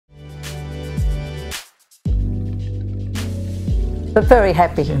But very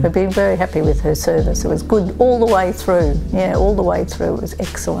happy. We've been very happy with her service. It was good all the way through. Yeah, all the way through. It was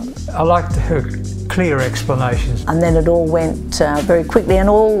excellent. I liked her clear explanations. And then it all went very quickly and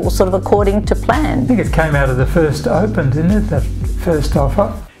all sort of according to plan. I think it came out of the first open, didn't it? That first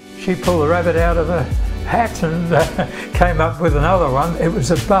offer. She pulled the rabbit out of her hat and came up with another one. It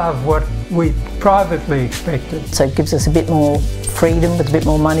was above what we privately expected. So it gives us a bit more freedom with a bit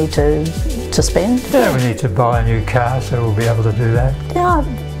more money to spend. Yeah, we need to buy a new car, so we'll be able to do that. Yeah,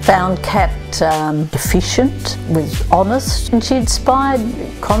 I found Kat efficient, was honest, and she inspired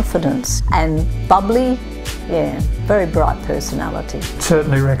confidence and bubbly. Yeah, very bright personality.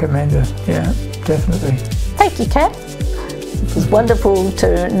 Certainly recommend her, yeah, definitely. Thank you, Kat. It was wonderful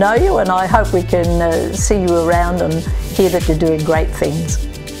to know you, and I hope we can see you around and hear that you're doing great things.